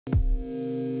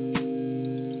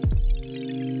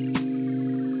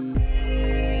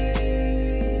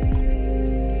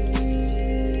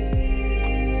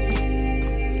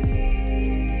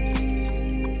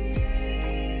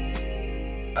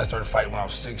started fighting when I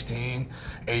was 16,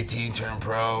 18, turned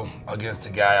pro against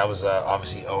a guy. I was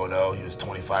obviously 0-0. He was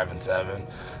 25-7.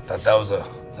 Thought that was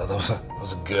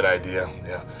a good idea.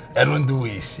 Yeah, Edwin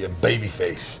Deweese, yeah,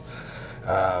 babyface.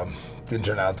 Didn't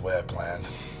turn out the way I planned.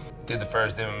 Did the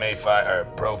first MMA fight or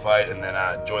pro fight, and then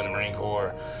I joined the Marine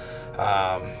Corps.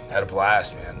 Had a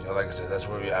blast, man. You know, like I said, that's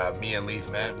where me and Leith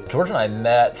met. George and I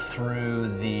met through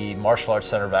the Martial Arts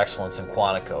Center of Excellence in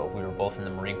Quantico. We were both in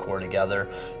the Marine Corps together,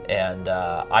 and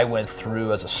I went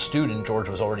through as a student. George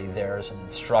was already there as an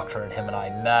instructor, and him and I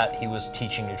met. He was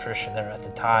teaching nutrition there at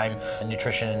the time, and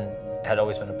nutrition had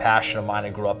always been a passion of mine. I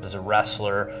grew up as a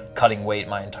wrestler, cutting weight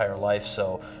my entire life,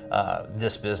 so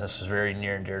this business was very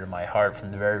near and dear to my heart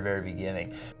from the very, very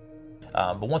beginning.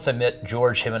 But once I met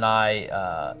George, him and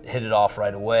I hit it off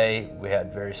right away. We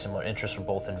had very similar interests. We're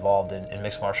both involved in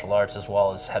mixed martial arts, as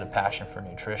well as had a passion for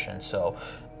nutrition. So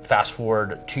fast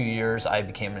forward 2 years, I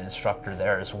became an instructor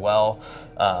there as well.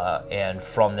 And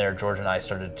from there, George and I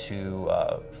started to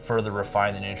further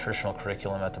refine the nutritional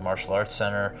curriculum at the Martial Arts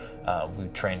Center. We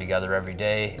trained together every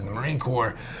day. In the Marine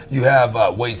Corps, you have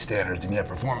weight standards and you have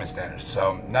performance standards.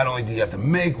 So not only do you have to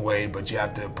make weight, but you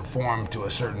have to perform to a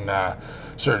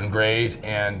certain grade.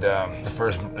 And the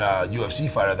first UFC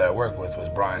fighter that I worked with was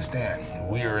Brian Stan.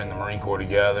 We were in the Marine Corps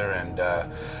together, and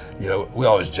you know, we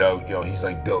always joke, you know, he's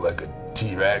like built like a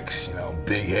T-Rex, you know,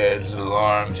 big head, little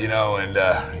arms, you know, and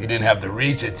he didn't have the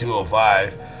reach at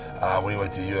 205 when he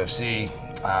went to UFC.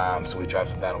 So we dropped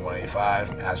him down to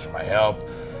 185, asked for my help,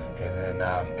 and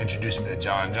then introduced me to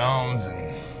John Jones.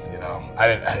 And you know, I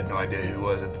had no idea who he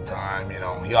was at the time. You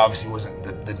know, he obviously wasn't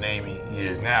the name he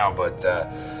is now, but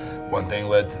one thing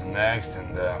led to the next,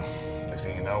 and next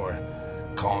thing you know, we're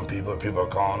calling people, or people are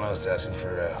calling us, asking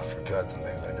for cuts and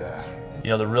things like that. You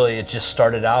know, it just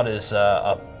started out as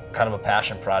a kind of a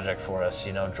passion project for us.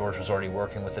 You know, George was already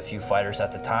working with a few fighters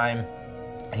at the time,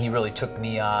 and he really took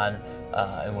me on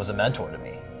and was a mentor to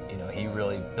me. You know, he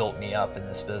really built me up in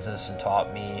this business and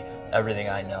taught me everything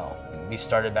I know. We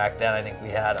started back then, I think we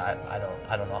had,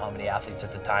 I don't know how many athletes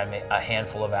at the time, a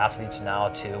handful of athletes now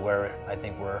to where I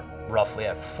think we're roughly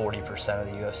at 40% of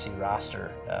the UFC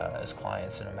roster as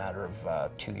clients in a matter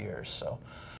of 2 years. So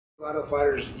a lot of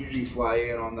fighters usually fly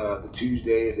in on the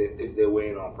Tuesday if they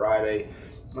weigh in on Friday,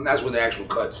 and that's when the actual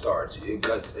cut starts. It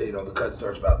cuts, you know, the cut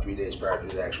starts about 3 days prior to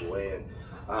the actual weigh-in.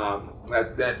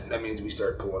 That means we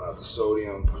start pulling out the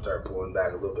sodium, start pulling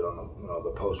back a little bit on the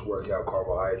the post-workout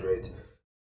carbohydrates.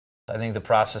 I think the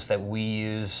process that we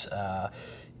use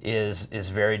is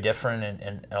very different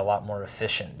and a lot more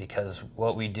efficient, because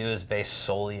what we do is based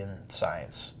solely in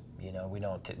science. You know, we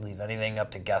don't leave anything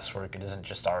up to guesswork. It isn't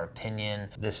just our opinion.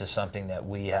 This is something that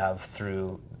we have,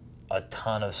 through a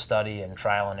ton of study and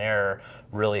trial and error,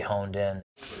 really honed in.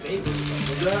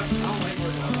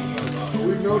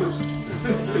 We've noticed.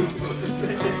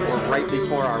 We're right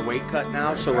before our weight cut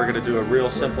now, so we're going to do a real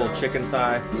simple chicken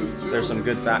thigh. There's some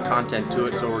good fat content to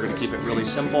it, so we're going to keep it really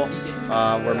simple.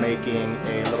 We're making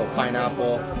a little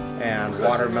pineapple and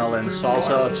watermelon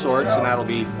salsa of sorts, and that'll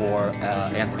be for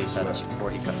Anthony Pettis before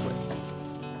he cuts weight.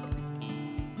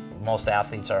 Most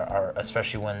athletes are,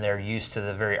 especially when they're used to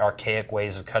the very archaic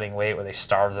ways of cutting weight, where they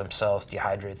starve themselves,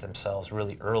 dehydrate themselves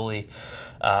really early,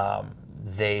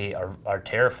 they are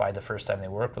terrified the first time they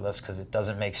work with us, because it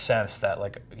doesn't make sense that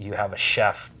like you have a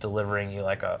chef delivering you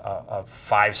like a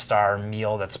 5-star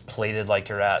meal that's plated like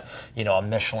you're at, you know, a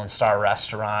Michelin star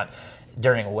restaurant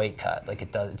during a weight cut. Like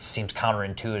it seems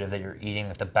counterintuitive that you're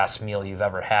eating the best meal you've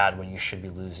ever had when you should be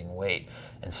losing weight,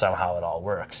 and somehow it all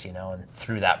works, you know. And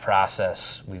through that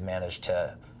process, we've managed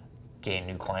to gain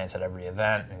new clients at every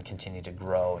event and continue to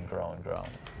grow and grow and grow.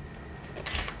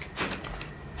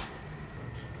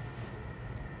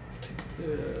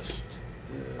 This.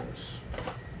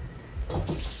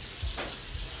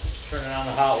 Turning on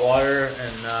the hot water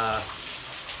and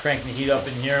cranking the heat up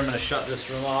in here. I'm going to shut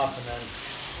this room off and then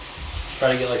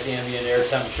try to get like the ambient air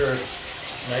temperature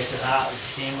nice and hot, like the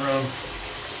steam room.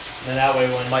 And then that way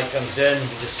when Mike comes in,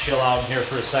 you just chill out in here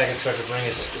for a second, start to bring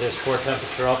his core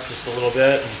temperature up just a little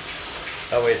bit. And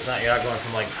that way you're not going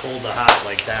from like cold to hot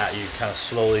like that. You kind of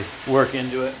slowly work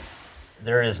into it.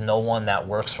 There is no one that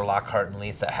works for Lockhart and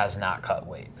Leith that has not cut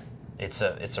weight. It's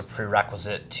a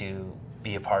prerequisite to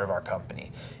be a part of our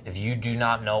company. If you do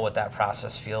not know what that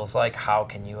process feels like, how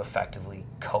can you effectively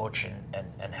coach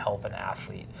and help an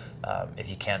athlete if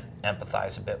you can't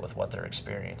empathize a bit with what they're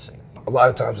experiencing? A lot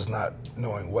of times it's not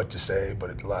knowing what to say,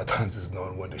 but a lot of times it's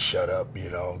knowing when to shut up,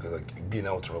 you know, like being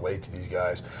able to relate to these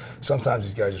guys. Sometimes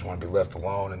these guys just want to be left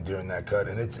alone and during that cut,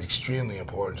 and it's extremely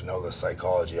important to know the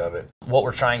psychology of it. What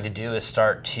we're trying to do is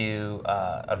start to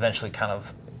eventually kind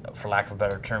of for lack of a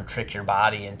better term, trick your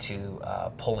body into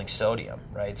pulling sodium,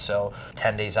 right? So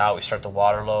 10 days out, we start the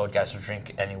water load. Guys will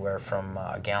drink anywhere from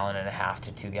 1.5 gallons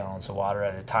to 2 gallons of water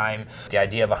at a time. The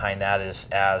idea behind that is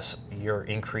as you're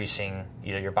increasing,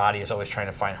 your body is always trying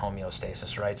to find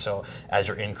homeostasis, right? So as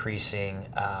you're increasing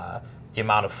the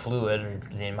amount of fluid or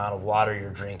the amount of water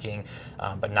you're drinking,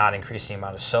 but not increasing the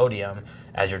amount of sodium,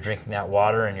 as you're drinking that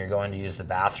water and you're going to use the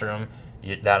bathroom,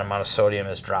 that amount of sodium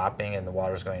is dropping and the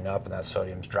water's going up and that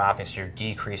sodium's dropping, so you're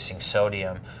decreasing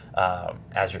sodium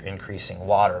as you're increasing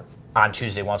water. On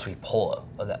Tuesday, once we pull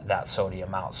that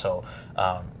sodium out, so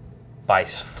by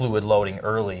fluid loading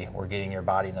early, we're getting your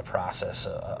body in the process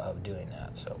of doing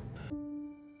that. So.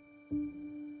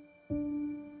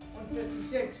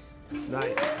 156.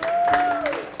 Nice.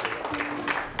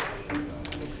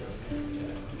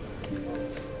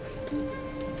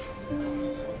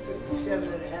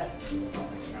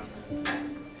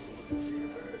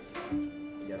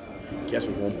 57.5. Guess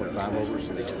was 1.5 over,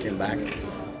 so they took him back.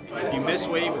 If you miss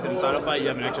weight within the title fight, you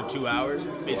have an extra 2 hours. So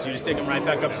you just take them right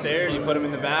back upstairs, you put them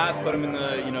in the bath, put them in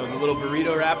the the little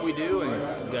burrito wrap we do, and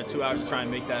you got 2 hours to try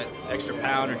and make that extra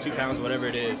pound or 2 pounds, whatever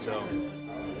it is. So.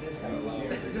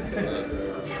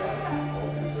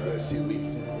 See Leith.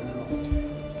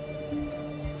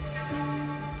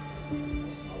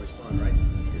 Always fun, right?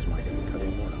 Here's Mike. Didn't cut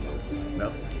anymore.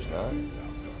 No, he's not.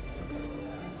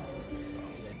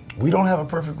 We don't have a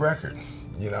perfect record,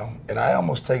 and I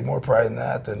almost take more pride in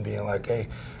that than being like, hey,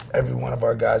 every one of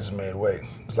our guys has made weight.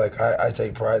 It's like I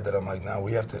take pride that I'm like, no,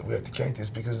 we have to kink this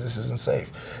because this isn't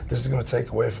safe. This is going to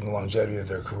take away from the longevity of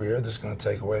their career. This is going to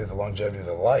take away the longevity of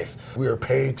their life. We are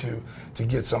paid to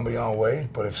get somebody on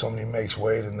weight, but if somebody makes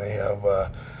weight and they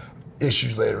have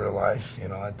issues later in life,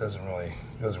 that doesn't really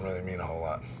mean a whole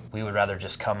lot. We would rather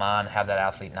just come on, have that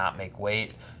athlete not make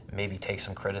weight, maybe take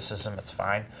some criticism, it's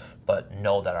fine, but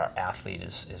know that our athlete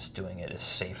is doing it as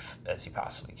safe as he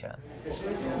possibly can.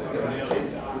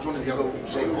 Which one does he go?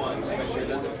 Shape one.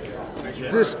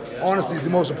 This, honestly, is the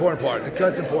most important part. The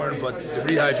cut's important, but the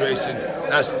rehydration,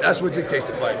 that's what dictates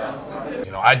the fight.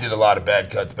 I did a lot of bad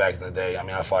cuts back in the day. I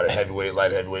mean, I fought at heavyweight,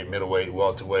 light heavyweight, middleweight,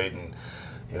 welterweight, and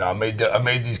I made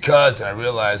these cuts, and I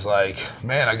realized, like,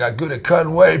 man, I got good at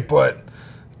cutting weight, but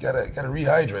gotta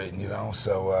rehydrate,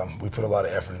 So we put a lot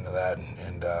of effort into that,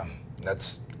 and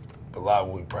that's a lot of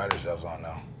what we pride ourselves on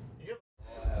now.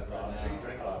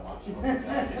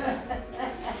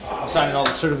 I'm signing all the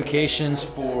certifications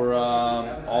for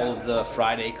all of the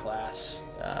Friday class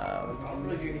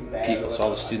people, so all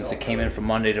the students that came in from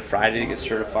Monday to Friday to get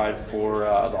certified for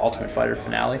the Ultimate Fighter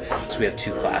finale. So we have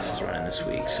 2 classes running this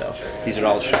week. So these are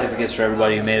all the certificates for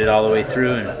everybody who made it all the way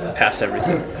through and passed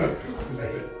everything.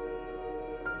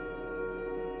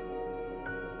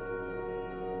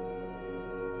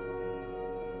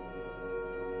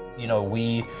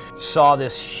 We saw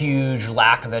this huge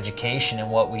lack of education in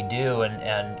what we do,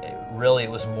 and really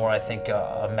it was more, I think,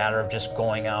 a matter of just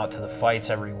going out to the fights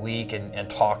every week and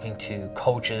talking to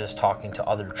coaches, talking to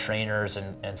other trainers,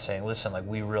 and saying, listen, like,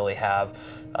 we really have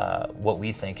what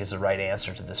we think is the right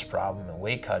answer to this problem in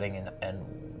weight cutting, and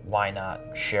why not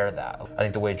share that? I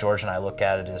think the way George and I look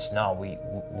at it is, no,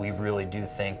 we really do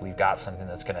think we've got something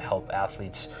that's going to help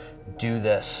athletes do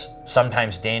this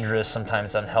sometimes dangerous,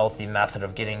 sometimes unhealthy method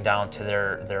of getting down to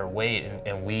their weight,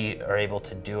 and we are able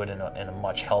to do it in a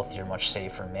much healthier, much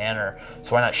safer manner.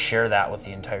 So why not share that with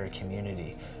the entire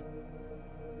community?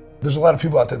 There's a lot of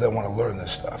people out there that want to learn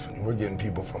this stuff, and we're getting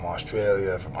people from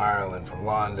Australia, from Ireland, from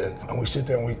London, and we sit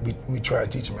there and we try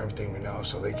and teach them everything we know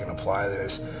so they can apply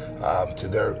this to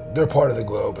their part of the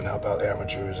globe and help out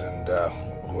amateurs and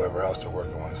whoever else they're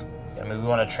working with. I mean, we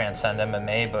want to transcend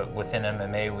MMA, but within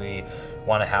MMA, we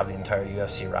want to have the entire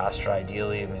UFC roster,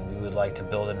 ideally. I mean, we would like to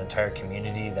build an entire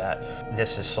community that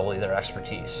this is solely their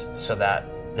expertise, so that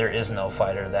there is no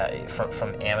fighter that,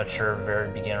 from amateur, very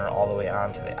beginner, all the way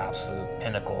on to the absolute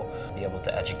pinnacle, be able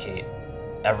to educate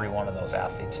every one of those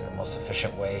athletes in the most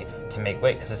efficient way to make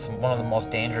weight, because it's one of the most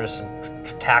dangerous and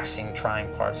taxing,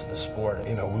 trying parts of the sport.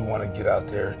 We want to get out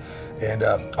there and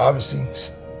obviously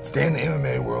stay in the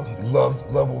MMA world. We love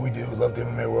what we do. We love the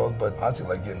MMA world, but I'd say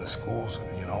like getting to schools,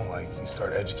 like you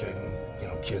start educating,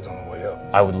 kids on the way up.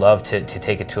 I would love to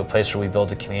take it to a place where we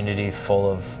build a community full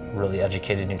of really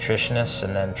educated nutritionists,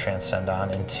 and then transcend on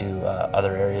into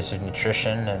other areas of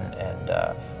nutrition and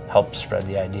help spread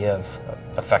the idea of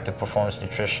effective performance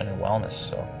nutrition and wellness.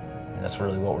 So, and that's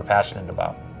really what we're passionate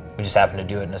about. We just happen to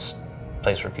do it in this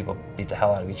place where people beat the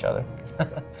hell out of each other.